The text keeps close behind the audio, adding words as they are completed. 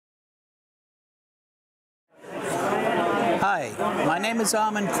Hi, my name is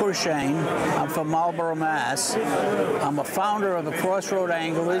Armand Courchaine. I'm from Marlborough, Mass. I'm a founder of the Crossroad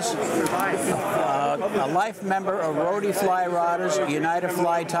Anglers, a life member of Rody Fly Rodders, United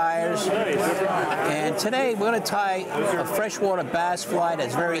Fly Tires, and today we're going to tie a freshwater bass fly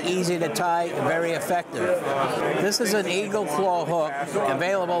that's very easy to tie, very effective. This is an eagle claw hook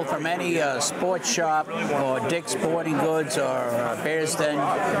available from any sports shop or Dick's Sporting Goods or Bear's Den.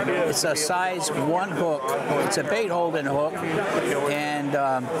 It's a size 1 hook. It's a bait holding hook, and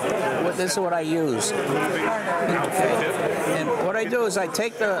this is what I use. And what I do is I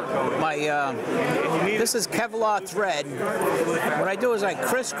take this is Kevlar thread. What I do is I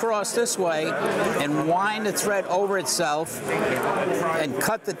crisscross this way and wind the thread over itself and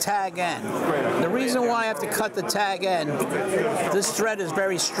cut the tag end. The reason why I have to cut the tag end, this thread is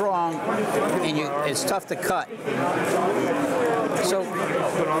very strong and it's tough to cut. So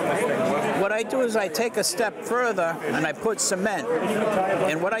what I do is I take a step further and I put cement.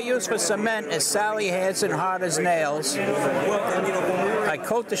 And what I use for cement is Sally Hansen Hard as Nails. I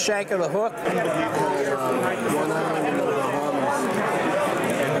coat the shank of the hook.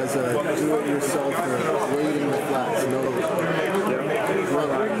 As a do-it-yourself wading the flats.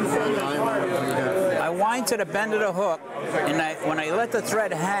 I wind to the bend of the hook, and when I let the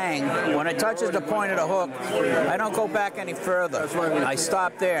thread hang, when it touches the point of the hook, I don't go back any further. I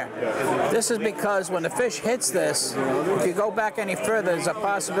stop there. This is because when the fish hits this, if you go back any further, there's a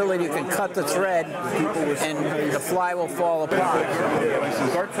possibility you can cut the thread and the fly will fall apart.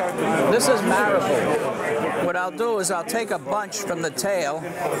 This is marabou. What I'll do is I'll take a bunch from the tail.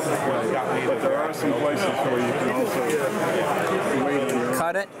 But there are some places where you can also wait.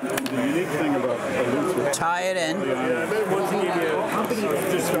 Cut it. The unique thing about tie it in. It's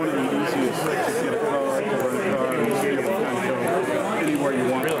just one of the easiest to get a car or a car and be able to kind of go anywhere you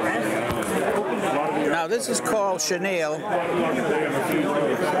want. Now this is called chenille.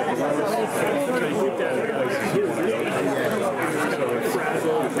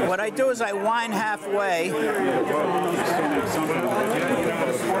 What I do is I wind halfway.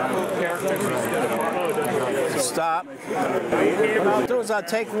 Stop. What I'll do is I'll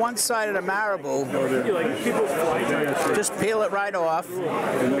take one side of the marabou, just peel it right off,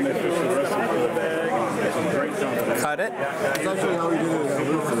 cut it,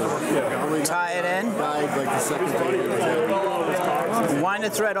 tie it in, wind the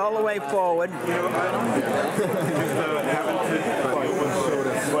thread all the way forward.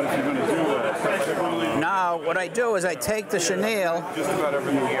 Now what I do is I take the chenille. Just about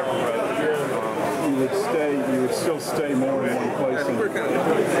everything you ever read. You would still stay more in one place. The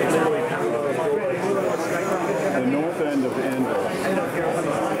north end of Anvil.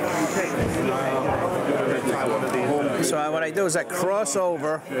 So what I do is I cross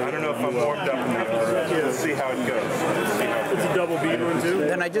over. I don't know if I'm warmed up enough. Let's see how it goes. It's a double bead one too.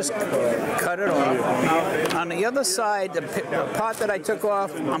 Then I just cut it off. On the other side, the part that I took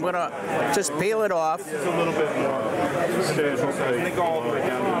off, I'm going to just peel it off. It's a little bit more. I think all the way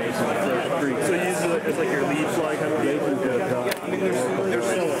down to Mason Creek. So you use it as like your lead fly kind of thing? I mean, there's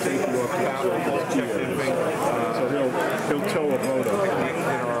still take you up checked in. So he'll tow a boat up.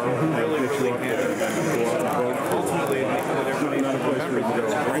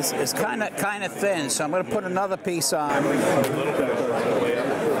 It's kind of thin, so I'm going to put another piece on. Big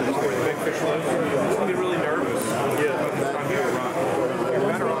fish it's going to be really nervous. You're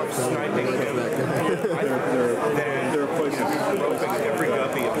better off sniping him. There are places roping every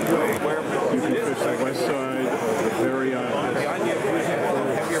guppy of the way. Where you can fish the west side, very island. The idea of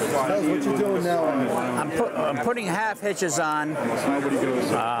heavier fly. What you doing now? I'm putting half hitches on.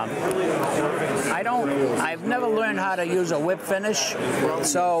 I've never learned how to use a whip finish,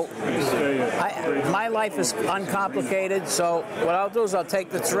 so my life is uncomplicated. So what I'll do is I'll take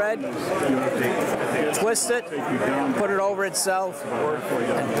the thread, twist it, put it over itself,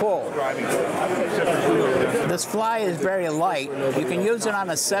 and pull. This fly is very light. You can use it on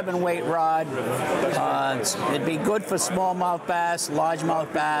a 7-weight rod. It'd be good for smallmouth bass,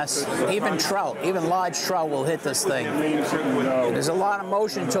 largemouth bass, even trout. Even large trout will hit this thing. There's a lot of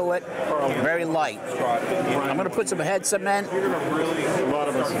motion to it, very light. I'm going to put some head cement. A lot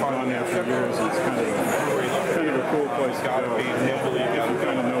of us have gone there for years. It's kind of a cool place to go. You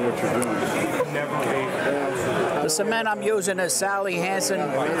kind of know what you're doing. The cement I'm using is Sally Hansen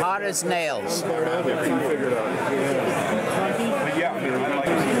Hard as Nails.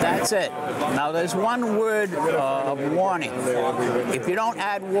 That's it. Now there's one word of warning. If you don't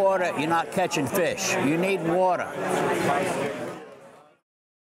add water, you're not catching fish. You need water.